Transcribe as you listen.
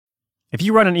If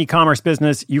you run an e-commerce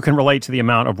business, you can relate to the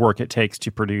amount of work it takes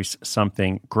to produce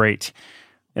something great.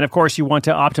 And of course, you want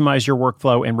to optimize your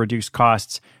workflow and reduce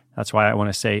costs. That's why I want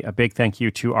to say a big thank you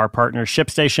to our partner,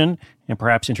 ShipStation, and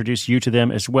perhaps introduce you to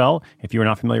them as well. If you are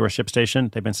not familiar with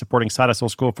ShipStation, they've been supporting Side Hustle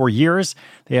School for years.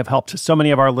 They have helped so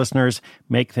many of our listeners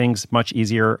make things much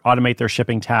easier, automate their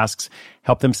shipping tasks,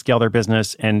 help them scale their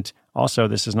business, and also,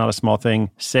 this is not a small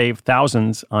thing, save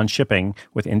thousands on shipping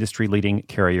with industry-leading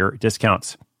carrier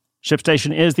discounts.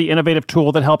 ShipStation is the innovative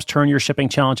tool that helps turn your shipping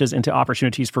challenges into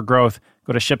opportunities for growth.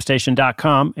 Go to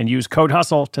ShipStation.com and use code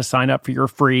HUSTLE to sign up for your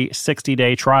free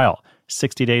 60-day trial.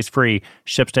 60 days free.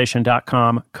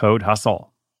 ShipStation.com, code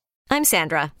HUSTLE. I'm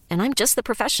Sandra, and I'm just the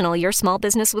professional your small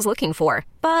business was looking for.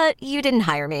 But you didn't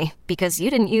hire me because you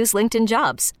didn't use LinkedIn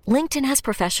Jobs. LinkedIn has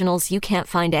professionals you can't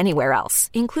find anywhere else,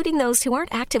 including those who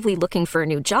aren't actively looking for a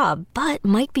new job, but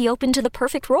might be open to the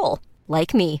perfect role,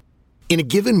 like me. In a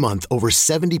given month, over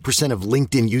 70% of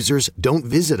LinkedIn users don't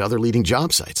visit other leading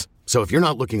job sites. So if you're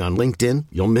not looking on LinkedIn,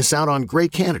 you'll miss out on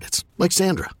great candidates like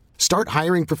Sandra. Start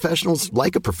hiring professionals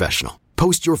like a professional.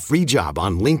 Post your free job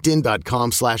on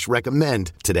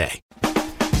linkedin.com/recommend today.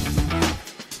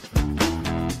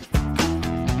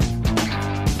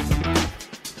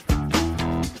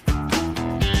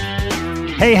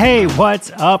 Hey, what's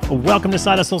up? Welcome to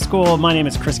Side Hustle School. My name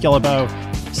is Chris Guillebeau.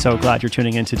 So glad you're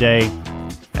tuning in today.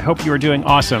 I hope you are doing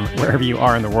awesome wherever you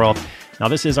are in the world. Now,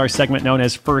 this is our segment known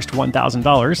as First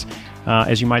 $1,000.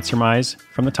 As you might surmise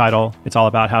from the title, it's all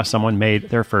about how someone made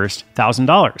their first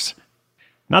 $1,000.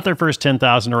 Not their first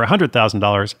 $10,000 or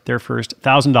 $100,000, their first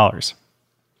 $1,000.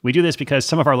 We do this because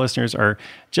some of our listeners are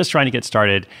just trying to get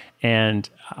started, and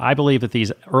I believe that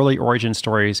these early origin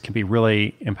stories can be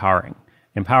really empowering,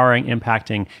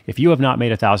 impacting. If you have not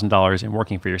made $1,000 in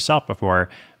working for yourself before,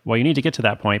 well, you need to get to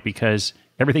that point because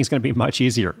everything's going to be much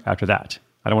easier after that.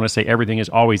 I don't want to say everything is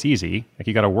always easy. Like,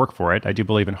 you got to work for it. I do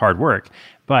believe in hard work,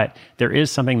 but there is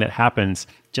something that happens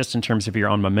just in terms of your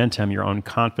own momentum, your own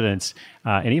confidence,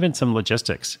 and even some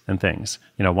logistics and things,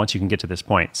 once you can get to this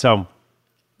point. So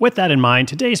with that in mind,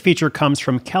 today's feature comes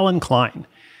from Kellen Klein.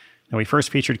 Now, we first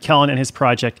featured Kellen and his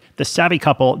project,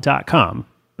 thesavvycouple.com,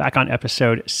 back on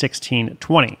episode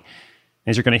 1620.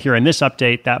 As you're going to hear in this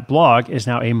update, that blog is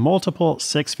now a multiple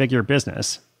six-figure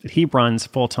business that he runs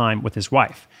full-time with his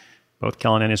wife. Both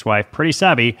Kellen and his wife pretty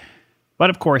savvy,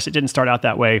 but of course it didn't start out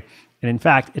that way. And in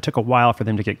fact, it took a while for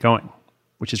them to get going,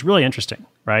 which is really interesting,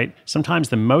 right? Sometimes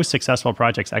the most successful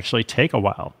projects actually take a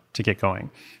while to get going,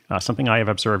 something I have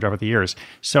observed over the years.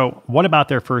 So what about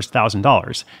their first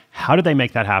 $1,000? How did they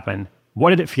make that happen? What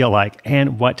did it feel like?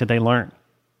 And what did they learn?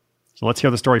 So let's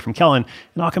hear the story from Kellen,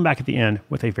 and I'll come back at the end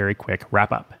with a very quick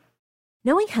wrap-up.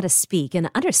 Knowing how to speak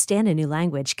and understand a new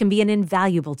language can be an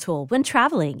invaluable tool when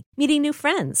traveling, meeting new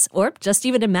friends, or just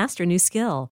even to master a new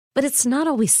skill. But it's not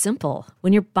always simple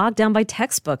when you're bogged down by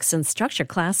textbooks and structured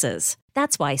classes.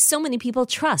 That's why so many people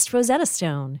trust Rosetta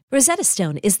Stone. Rosetta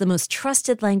Stone is the most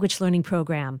trusted language learning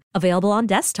program, available on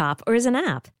desktop or as an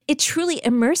app. It truly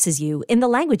immerses you in the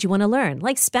language you want to learn,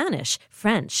 like Spanish,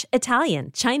 French,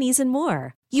 Italian, Chinese, and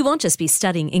more. You won't just be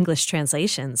studying English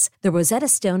translations. The Rosetta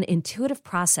Stone intuitive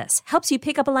process helps you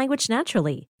pick up a language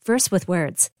naturally, first with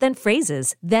words, then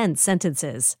phrases, then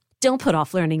sentences. Don't put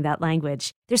off learning that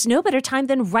language. There's no better time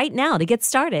than right now to get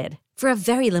started. For a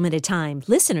very limited time,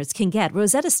 listeners can get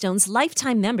Rosetta Stone's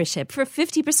lifetime membership for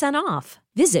 50% off.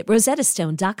 Visit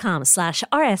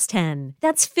rosettastone.com/rs10.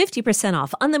 That's 50%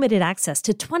 off unlimited access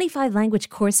to 25 language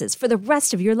courses for the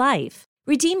rest of your life.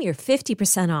 Redeem your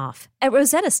 50% off at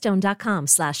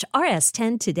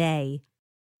rosettastone.com/rs10 today.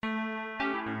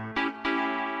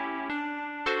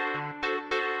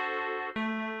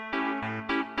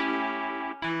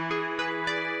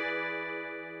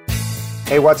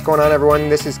 Hey, what's going on, everyone?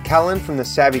 This is Kellen from The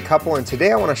Savvy Couple, and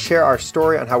today I want to share our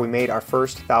story on how we made our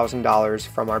first $1,000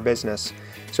 from our business.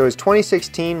 So it was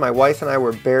 2016. My wife and I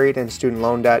were buried in student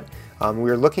loan debt. We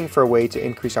were looking for a way to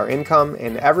increase our income,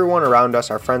 and everyone around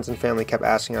us, our friends and family, kept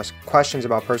asking us questions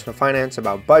about personal finance,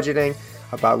 about budgeting,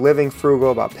 about living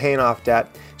frugal, about paying off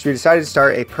debt. So we decided to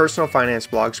start a personal finance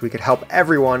blog so we could help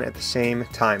everyone at the same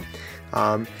time.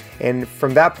 And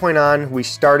from that point on, we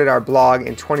started our blog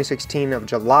in 2016 of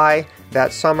July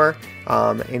that summer,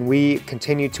 and we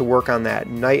continued to work on that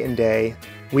night and day,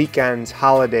 weekends,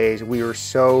 holidays. We were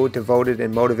so devoted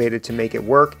and motivated to make it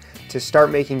work, to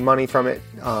start making money from it.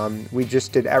 We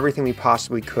just did everything we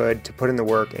possibly could to put in the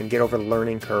work and get over the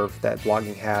learning curve that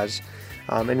blogging has,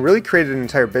 and really created an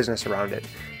entire business around it.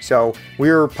 So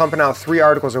we were pumping out 3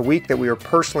 articles a week that we were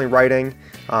personally writing.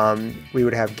 We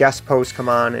would have guest posts come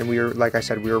on, and we were, like I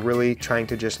said, we were really trying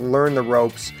to just learn the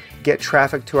ropes, get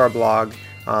traffic to our blog,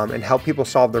 and help people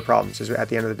solve their problems. At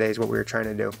the end of the day is what we were trying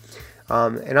to do.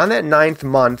 And on that 9th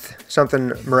month, something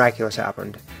miraculous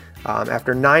happened.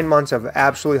 After 9 months of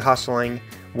absolutely hustling,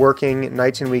 working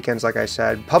nights and weekends, like I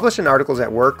said, publishing articles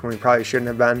at work when we probably shouldn't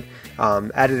have been,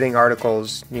 editing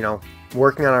articles,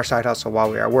 working on our side hustle while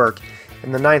we are at work.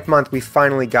 In the 9th month, we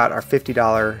finally got our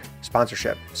 $50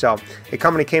 sponsorship. So a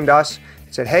company came to us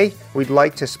and said, hey, we'd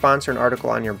like to sponsor an article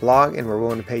on your blog and we're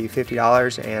willing to pay you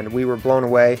 $50. And we were blown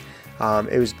away.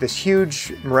 It was this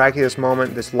huge, miraculous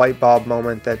moment, this light bulb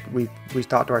moment that we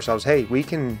thought to ourselves, hey, we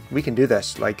can do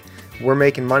this. Like, we're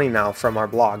making money now from our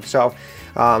blog. So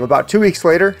about 2 weeks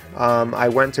later, I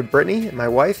went to Brittany, my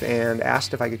wife, and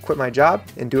asked if I could quit my job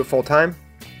and do it full time.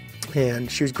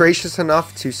 And she was gracious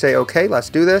enough to say, okay, let's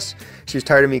do this. She was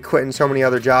tired of me quitting so many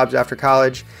other jobs after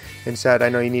college and said, I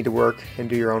know you need to work and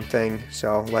do your own thing,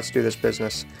 so let's do this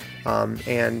business.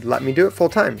 And let me do it full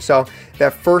time. So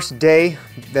that first day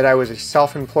that I was a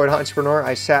self-employed entrepreneur,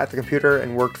 I sat at the computer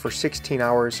and worked for 16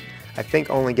 hours, I think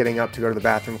only getting up to go to the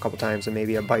bathroom a couple times and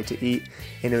maybe a bite to eat.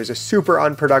 And it was a super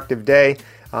unproductive day.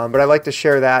 But I like to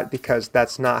share that because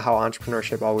that's not how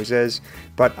entrepreneurship always is.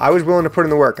 But I was willing to put in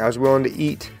the work. I was willing to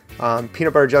eat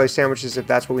peanut butter jelly sandwiches if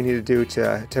that's what we need to do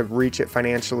to reach it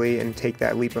financially and take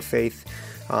that leap of faith,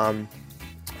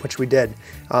 which we did.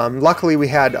 Luckily, we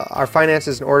had our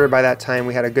finances in order by that time.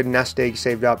 We had a good nest egg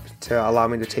saved up to allow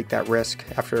me to take that risk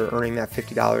after earning that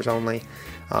 $50 only.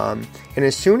 And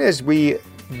as soon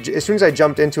as I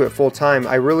jumped into it full time,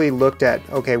 I really looked at,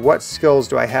 okay, what skills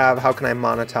do I have? How can I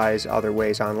monetize other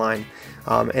ways online?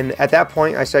 And at that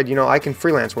point, I said, I can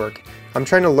freelance work. I'm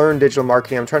trying to learn digital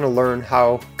marketing. I'm trying to learn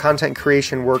how content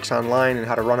creation works online and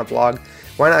how to run a blog.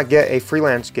 Why not get a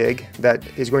freelance gig that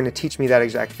is going to teach me that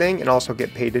exact thing and also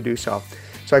get paid to do so?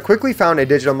 So I quickly found a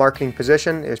digital marketing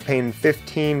position. It was paying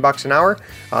 $15 an hour.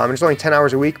 It was only 10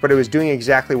 hours a week, but it was doing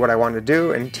exactly what I wanted to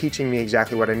do and teaching me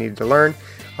exactly what I needed to learn.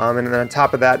 And then on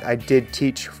top of that, I did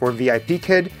teach for VIP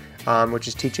Kid, which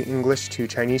is teaching English to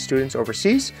Chinese students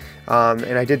overseas.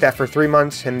 And I did that for 3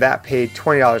 months, and that paid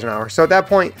 $20 an hour. So at that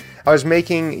point, I was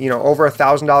making over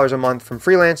 $1,000 a month from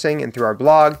freelancing and through our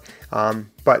blog.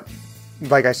 But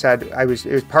like I said, it was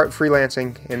part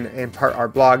freelancing and part our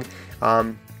blog.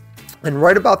 And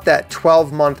right about that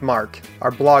 12-month mark,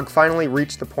 our blog finally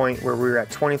reached the point where we were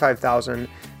at 25,000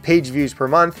 page views per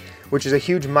month, which is a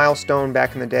huge milestone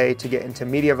back in the day to get into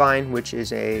Mediavine, which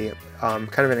is a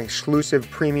kind of an exclusive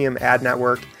premium ad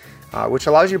network, which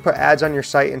allows you to put ads on your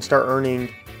site and start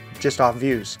earning just off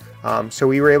views. So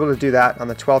we were able to do that on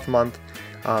the 12th month.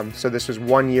 So this was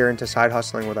 1 year into side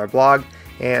hustling with our blog.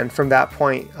 And from that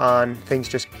point on, things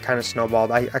just kind of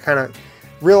snowballed. I kind of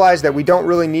realized that we don't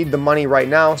really need the money right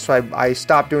now, so I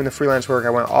stopped doing the freelance work.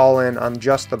 I went all in on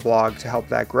just the blog to help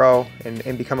that grow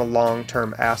and become a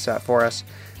long-term asset for us.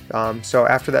 So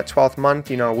after that 12th month,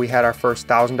 we had our first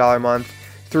 $1,000 month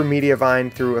through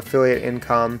Mediavine, through affiliate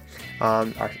income.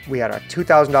 We had our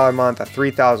 $2,000 month, a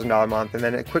 $3,000 month, and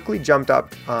then it quickly jumped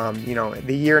up.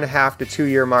 The year and a half to 2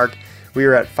 year mark, we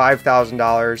were at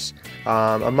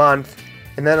 $5,000 a month.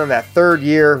 And then on that third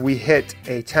year, we hit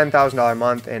a $10,000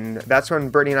 month, and that's when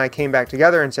Brittany and I came back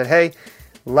together and said, hey,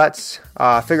 let's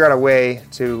figure out a way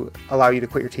to allow you to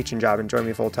quit your teaching job and join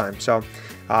me full time. So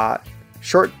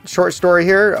short story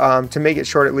here, to make it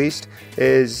short at least,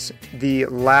 is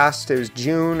it was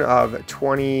June of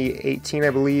 2018, I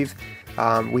believe.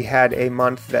 We had a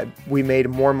month that we made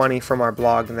more money from our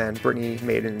blog than Brittany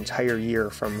made an entire year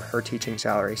from her teaching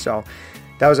salary. So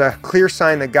that was a clear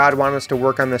sign that God wanted us to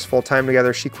work on this full time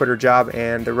together. She quit her job,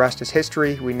 and the rest is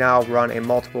history. We now run a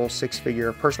multiple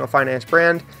six-figure personal finance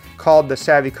brand called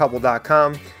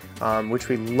thesavvycouple.com, which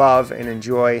we love and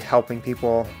enjoy helping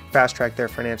people fast track their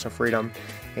financial freedom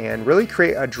and really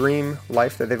create a dream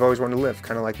life that they've always wanted to live,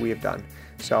 kind of like we have done.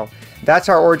 So that's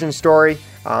our origin story.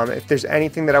 If there's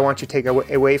anything that I want you to take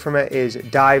away from it, is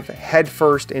dive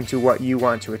headfirst into what you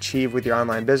want to achieve with your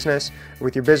online business, or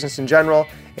with your business in general,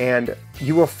 and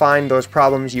you will find those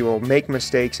problems, you will make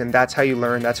mistakes, and that's how you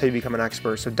learn, that's how you become an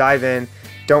expert. So dive in,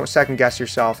 don't second guess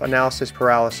yourself. Analysis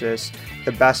paralysis,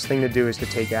 the best thing to do is to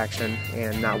take action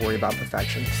and not worry about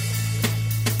perfection.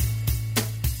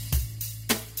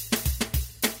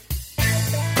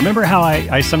 Remember how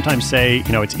I sometimes say,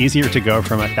 it's easier to go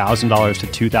from $1,000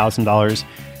 to $2,000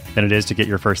 than it is to get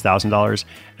your first $1,000?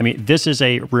 I mean, this is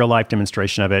a real life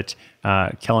demonstration of it.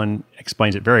 Kellen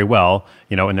explains it very well.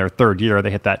 In their third year,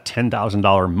 they hit that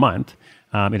 $10,000 month.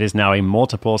 It is now a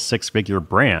multiple six-figure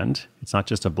brand. It's not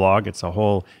just a blog. It's a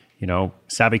whole,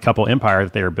 savvy couple empire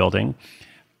that they are building.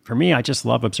 for me, I just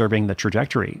love observing the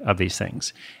trajectory of these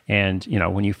things. And,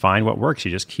 when you find what works,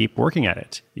 you just keep working at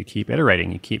it. You keep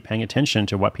iterating, you keep paying attention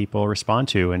to what people respond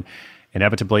to. And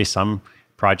inevitably, some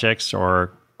projects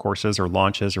or courses or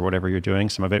launches or whatever you're doing,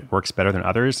 some of it works better than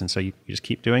others. And so you just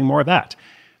keep doing more of that.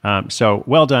 So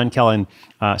well done, Kellen.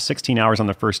 16 hours on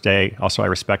the first day. Also, I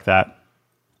respect that.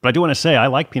 But I do want to say I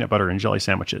like peanut butter and jelly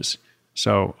sandwiches.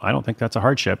 So I don't think that's a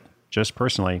hardship, just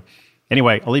personally.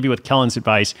 Anyway, I'll leave you with Kellen's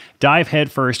advice. Dive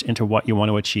headfirst into what you want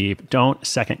to achieve. Don't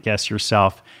second guess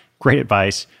yourself. Great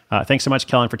advice. Thanks so much,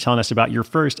 Kellen, for telling us about your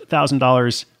first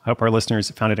 $1,000. I hope our listeners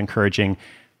found it encouraging.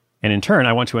 And in turn,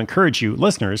 I want to encourage you,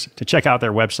 listeners, to check out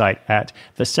their website at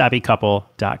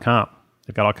thesavvycouple.com.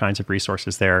 They've got all kinds of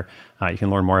resources there. You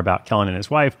can learn more about Kellen and his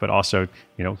wife, but also,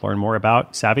 learn more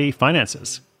about savvy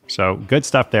finances. So good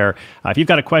stuff there. If you've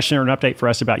got a question or an update for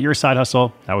us about your side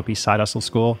hustle, that would be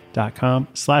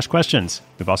sidehustleschool.com/questions.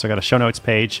 We've also got a show notes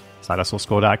page,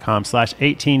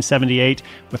 sidehustleschool.com/1878,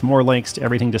 with more links to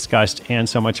everything discussed and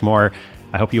so much more.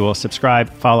 I hope you will subscribe,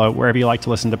 follow wherever you like to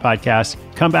listen to podcasts.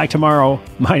 Come back tomorrow.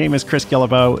 My name is Chris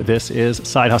Guillebeau. This is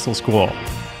Side Hustle School.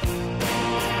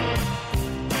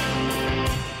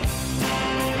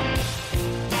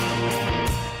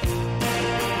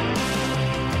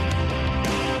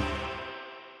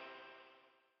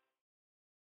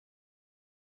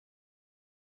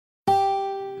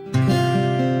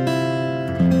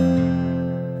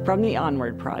 From the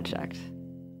Onward Project.